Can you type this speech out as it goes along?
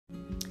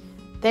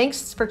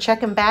Thanks for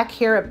checking back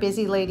here at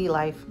Busy Lady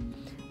Life.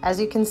 As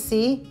you can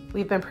see,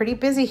 we've been pretty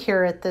busy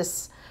here at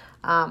this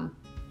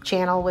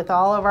channel with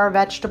all of our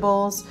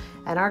vegetables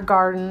and our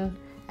garden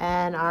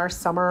and our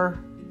summer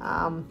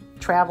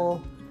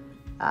travel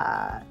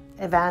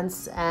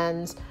events,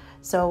 and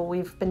so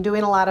we've been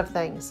doing a lot of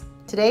things.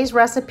 Today's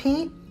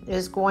recipe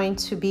is going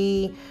to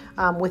be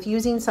with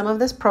using some of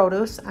this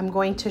produce. I'm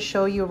going to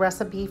show you a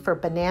recipe for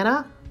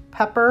banana,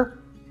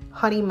 pepper,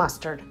 honey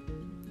mustard.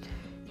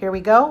 Here we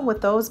go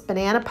with those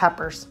banana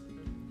peppers.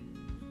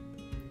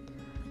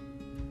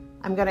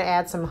 I'm going to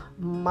add some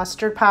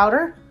mustard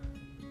powder.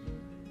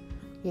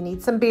 You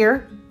need some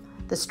beer.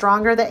 The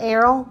stronger the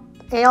ale,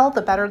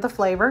 the better the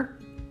flavor.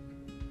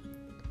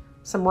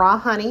 Some raw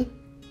honey.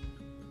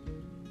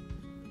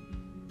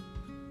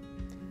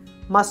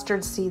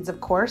 Mustard seeds, of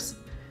course.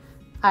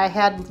 I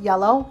had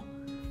yellow,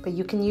 but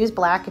you can use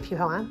black if you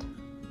want.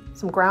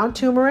 Some ground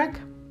turmeric.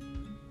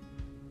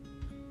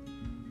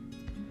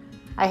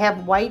 I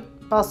have white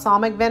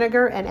balsamic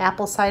vinegar and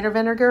apple cider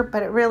vinegar,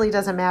 but it really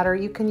doesn't matter.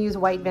 You can use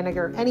white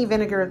vinegar, any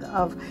vinegar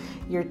of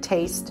your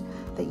taste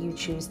that you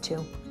choose to.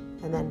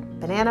 And then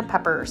banana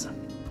peppers.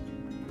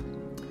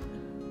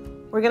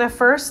 We're gonna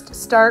first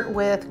start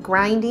with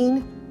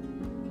grinding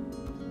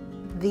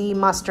the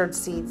mustard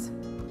seeds.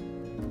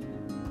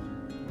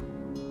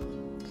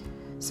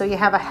 So you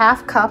have a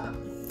half cup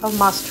of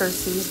mustard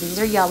seeds. These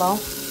are yellow.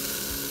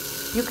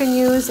 You can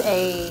use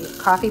a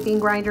coffee bean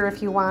grinder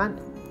if you want.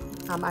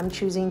 I'm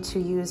choosing to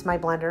use my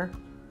blender.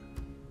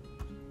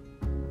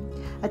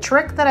 A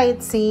trick that I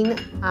had seen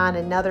on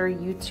another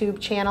YouTube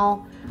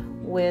channel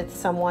with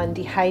someone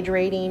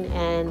dehydrating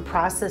and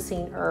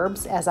processing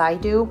herbs, as I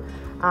do,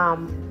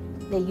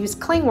 they use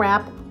cling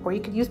wrap, or you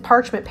could use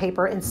parchment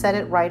paper and set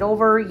it right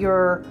over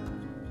your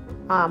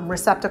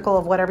receptacle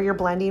of whatever you're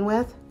blending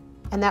with.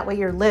 And that way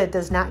your lid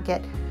does not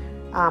get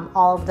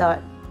all of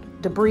the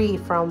debris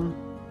from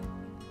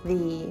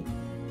the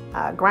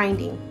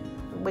grinding,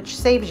 which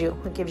saves you.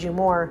 It gives you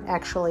more,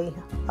 actually,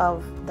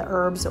 of the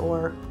herbs,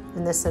 or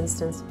in this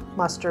instance,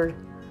 mustard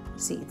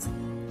seeds.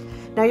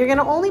 Now you're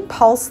gonna only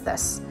pulse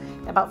this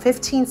about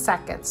 15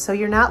 seconds. So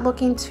you're not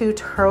looking to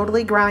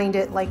totally grind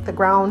it like the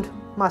ground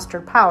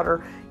mustard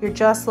powder. You're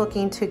just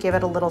looking to give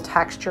it a little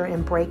texture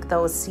and break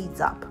those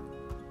seeds up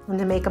and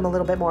to make them a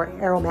little bit more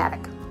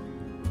aromatic.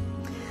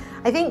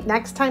 I think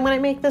next time when I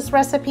make this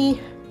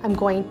recipe, I'm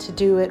going to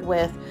do it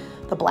with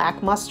the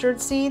black mustard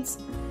seeds.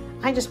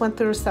 I just went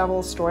through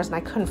several stores and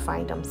I couldn't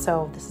find them,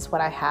 so this is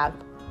what I have.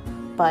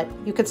 But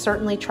you could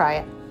certainly try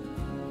it.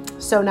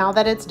 So now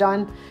that it's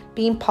done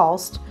being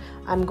pulsed,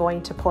 I'm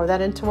going to pour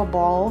that into a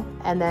bowl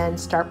and then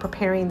start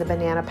preparing the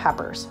banana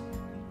peppers.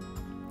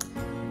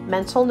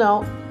 Mental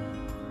note,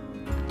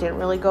 didn't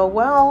really go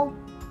well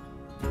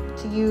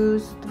to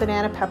use the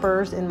banana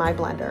peppers in my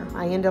blender.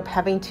 I end up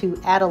having to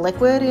add a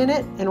liquid in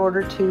it in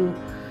order to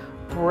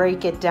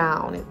break it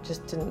down. It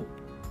just didn't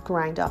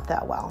grind up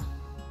that well.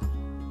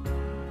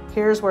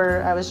 Here's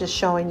where I was just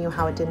showing you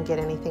how it didn't get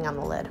anything on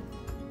the lid.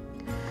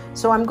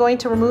 So I'm going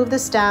to remove the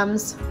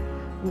stems.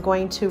 I'm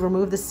going to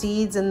remove the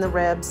seeds and the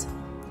ribs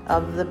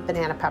of the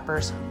banana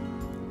peppers.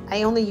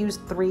 I only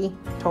used 3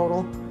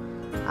 total.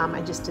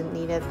 I just didn't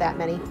need it that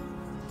many.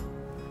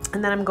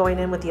 And then I'm going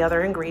in with the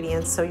other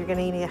ingredients. So you're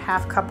gonna need a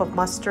half cup of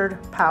mustard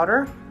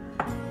powder,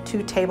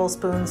 2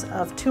 tablespoons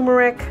of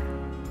turmeric,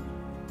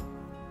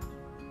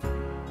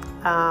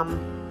 a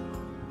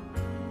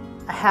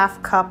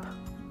half cup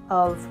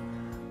of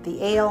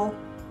the ale,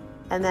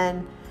 and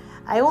then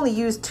I only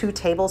used 2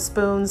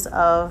 tablespoons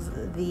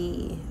of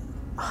the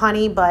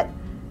honey, but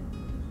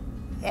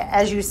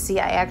as you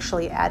see, I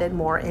actually added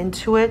more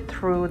into it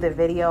through the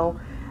video,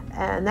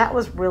 and that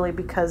was really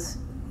because,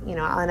 you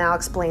know, and I'll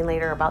explain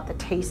later about the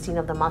tasting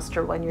of the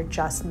mustard when you're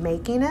just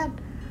making it.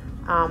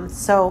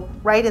 So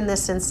right in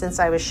this instance,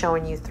 I was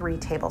showing you 3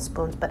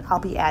 tablespoons, but I'll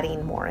be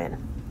adding more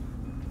in.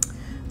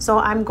 So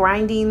I'm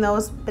grinding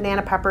those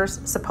banana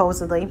peppers,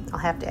 supposedly. I'll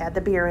have to add the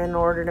beer in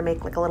order to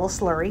make like a little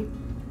slurry.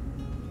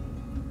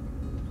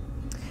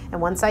 And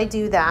once I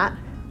do that,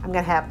 I'm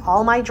gonna have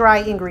all my dry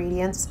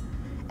ingredients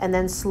and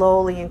then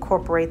slowly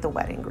incorporate the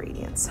wet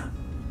ingredients.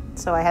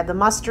 So I have the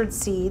mustard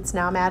seeds.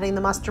 Now I'm adding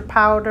the mustard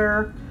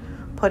powder,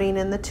 putting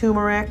in the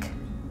turmeric.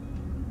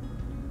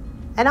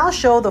 And I'll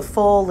show the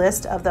full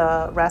list of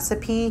the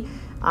recipe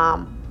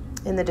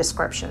in the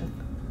description.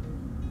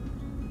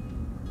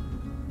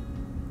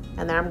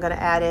 And then I'm going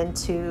to add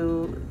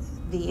into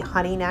the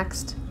honey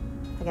next.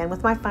 Again,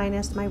 with my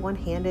finest, my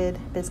one-handed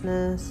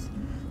business,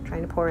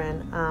 trying to pour in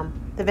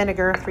the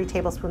vinegar, 3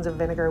 tablespoons of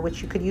vinegar,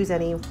 which you could use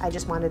any. I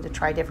just wanted to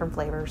try different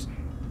flavors.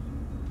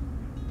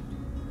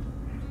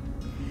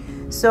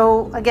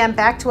 So again,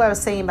 back to what I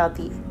was saying about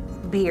the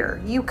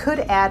beer. You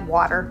could add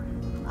water.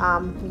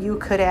 You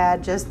could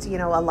add just, you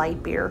know, a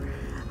light beer.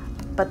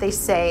 But they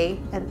say,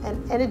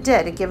 and it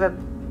did, it gave a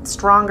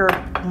stronger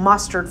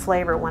mustard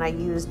flavor when I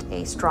used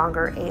a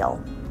stronger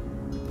ale.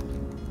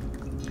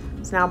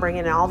 So now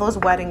bringing in all those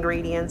wet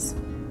ingredients.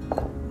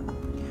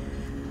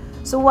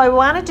 So what I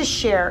wanted to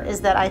share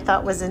is that I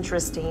thought was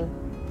interesting.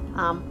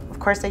 Of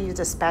course I used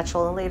a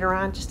spatula later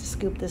on just to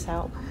scoop this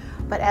out.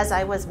 But as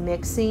I was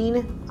mixing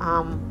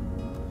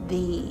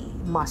the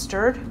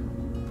mustard,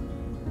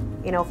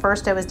 you know,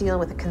 first I was dealing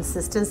with a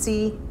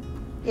consistency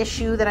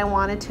issue that I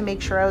wanted to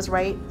make sure I was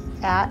right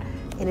at,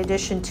 in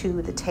addition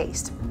to the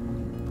taste.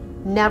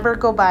 Never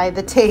go by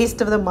the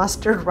taste of the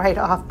mustard right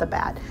off the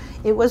bat.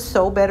 It was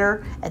so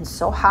bitter and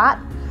so hot.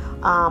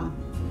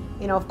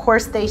 You know, of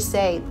course they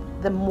say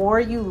the more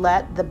you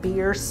let the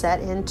beer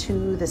set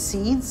into the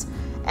seeds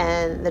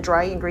and the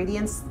dry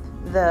ingredients,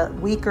 the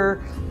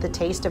weaker the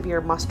taste of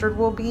your mustard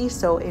will be.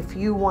 So if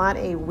you want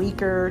a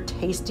weaker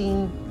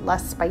tasting,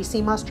 less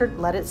spicy mustard,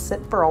 let it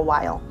sit for a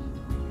while.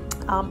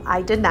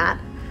 I did not.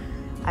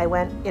 I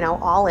went, you know,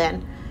 all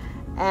in.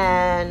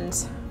 And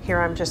here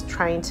I'm just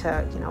trying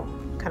to, you know,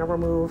 kind of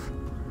remove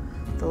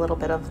the little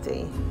bit of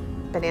the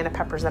banana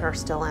peppers that are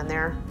still in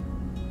there.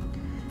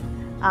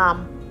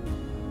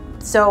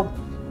 So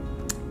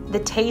the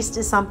taste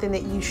is something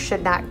that you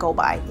should not go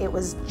by. It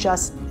was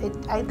just,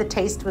 the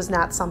taste was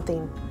not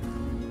something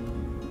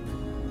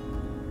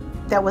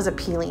that was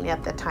appealing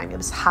at the time. It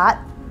was hot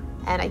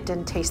and I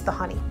didn't taste the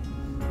honey.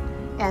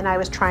 And I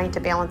was trying to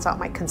balance out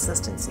my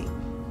consistency.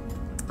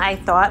 I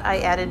thought I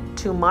added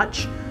too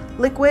much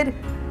liquid.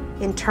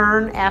 In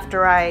turn,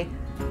 after I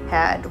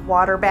had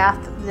water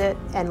bathed it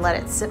and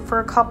let it sit for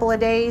a couple of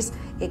days,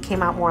 it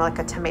came out more like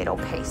a tomato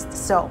paste.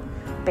 So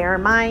bear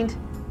in mind,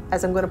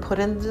 as I'm going to put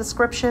in the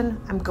description,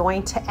 I'm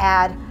going to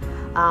add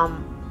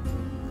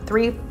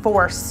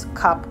 3/4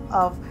 cup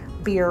of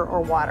beer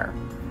or water.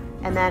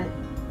 And then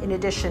in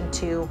addition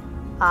to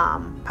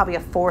probably a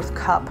 1/4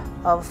 cup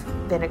of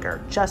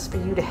vinegar, just for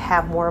you to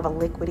have more of a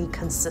liquidy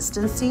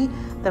consistency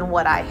than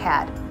what I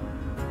had.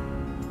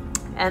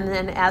 And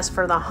then as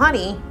for the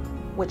honey,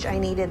 which I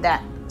needed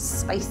that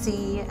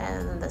spicy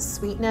and the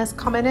sweetness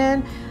coming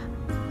in,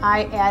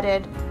 I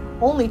added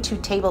only 2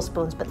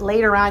 tablespoons, but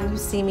later on you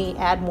see me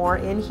add more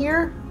in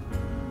here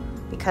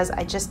because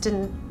I just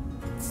didn't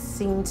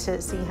seem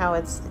to see how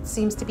it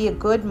seems to be a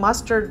good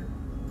mustard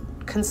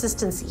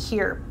consistency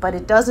here, but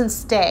it doesn't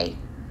stay.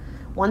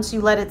 Once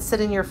you let it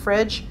sit in your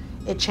fridge,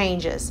 it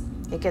changes.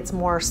 It gets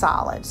more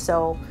solid.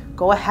 So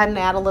go ahead and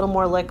add a little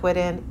more liquid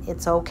in.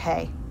 It's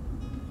okay.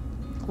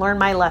 Learn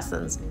my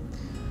lessons.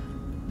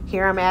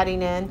 Here I'm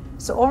adding in.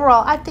 So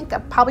overall, I think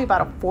probably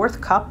about a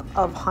 1/4 cup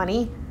of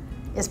honey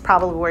is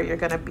probably where you're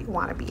going to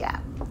want to be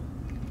at.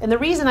 And the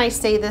reason I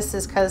say this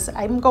is because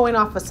I'm going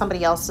off of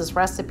somebody else's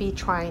recipe,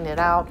 trying it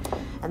out,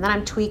 and then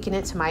I'm tweaking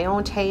it to my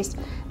own taste.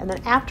 And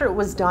then after it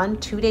was done,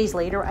 2 days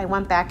later, I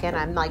went back in.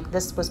 I'm like,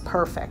 this was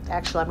perfect.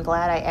 Actually, I'm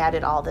glad I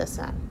added all this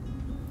in.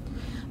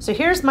 So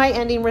here's my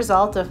ending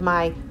result of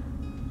my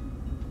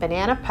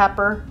banana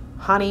pepper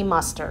honey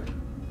mustard.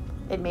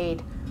 It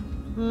made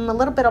a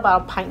little bit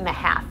about 1.5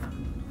 pints.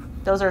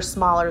 Those are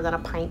smaller than a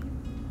pint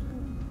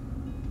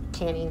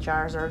canning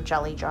jars or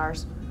jelly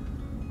jars.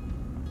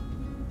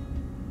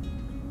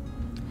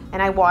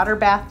 And I water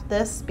bathed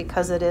this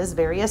because it is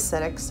very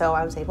acidic, so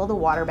I was able to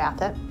water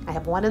bath it. I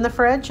have one in the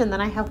fridge and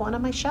then I have one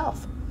on my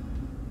shelf.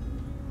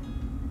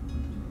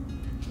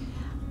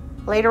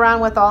 Later on,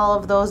 with all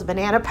of those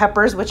banana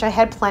peppers, which I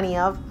had plenty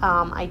of,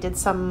 I did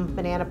some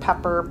banana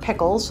pepper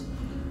pickles.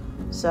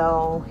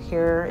 So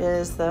here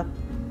is the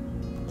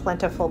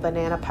plentiful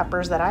banana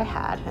peppers that I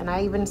had, and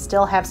I even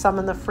still have some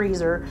in the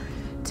freezer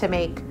to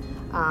make.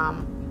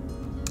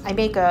 I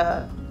make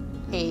a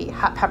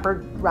hot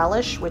pepper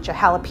relish, which a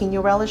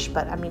jalapeno relish,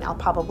 but I mean, I'll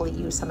probably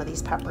use some of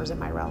these peppers in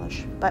my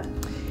relish. But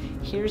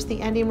here's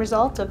the ending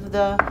result of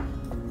the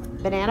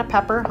banana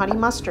pepper honey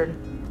mustard.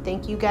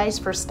 Thank you guys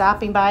for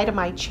stopping by to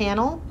my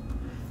channel,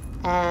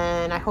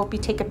 and I hope you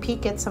take a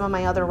peek at some of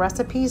my other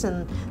recipes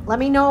and let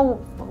me know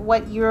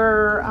what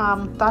your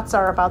thoughts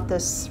are about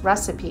this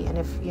recipe, and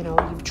if you know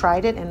you've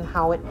tried it and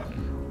how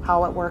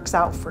it works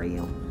out for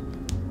you.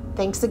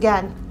 Thanks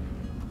again.